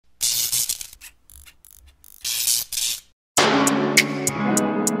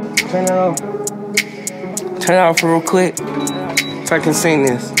Turn it off. Turn it off real quick so I can sing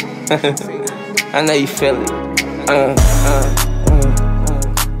this. I know you feel it.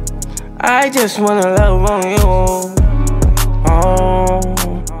 I just wanna love on you. Oh,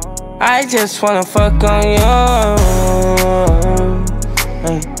 I just wanna fuck on you.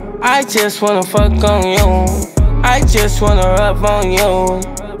 I just wanna fuck on you. I just wanna rub on you.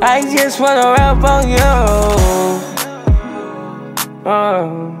 I just wanna rub on you.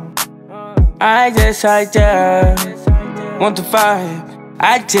 I just want the vibe.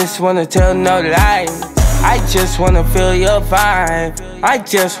 I just wanna tell no lies. I just wanna feel your vibe. I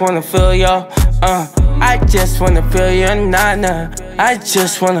just wanna feel your I just wanna feel your nana. I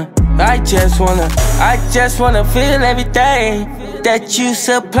just wanna feel everything that you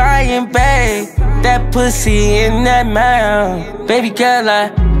supplying, babe. That pussy in that mouth. Baby girl, I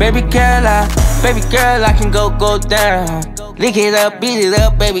can go down. Lick it up, beat it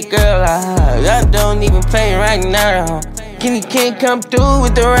up, baby girl, I don't even play right now. Can you come through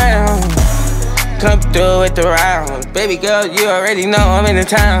with the round? Come through with the round. Baby girl, you already know I'm in the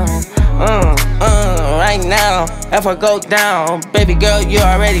town. Right now, if I go down, baby girl, you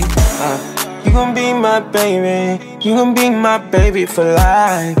already you gon' be my baby. You gon' be my baby for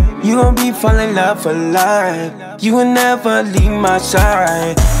life. You gon' be falling in love for life. You will never leave my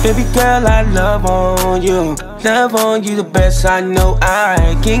side. Baby girl, I love on you. Love on you the best I know.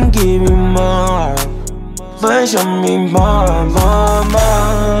 I can give you more, but show me more.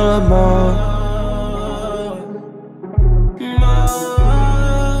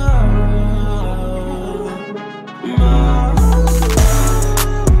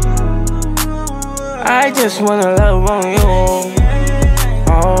 I just wanna love on you.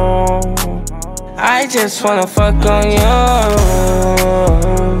 Oh, I just wanna fuck on you.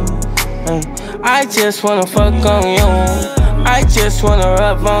 I just wanna fuck on you. I just wanna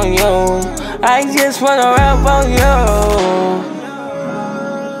rub on you. I just wanna rub on you.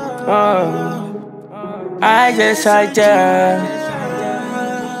 I just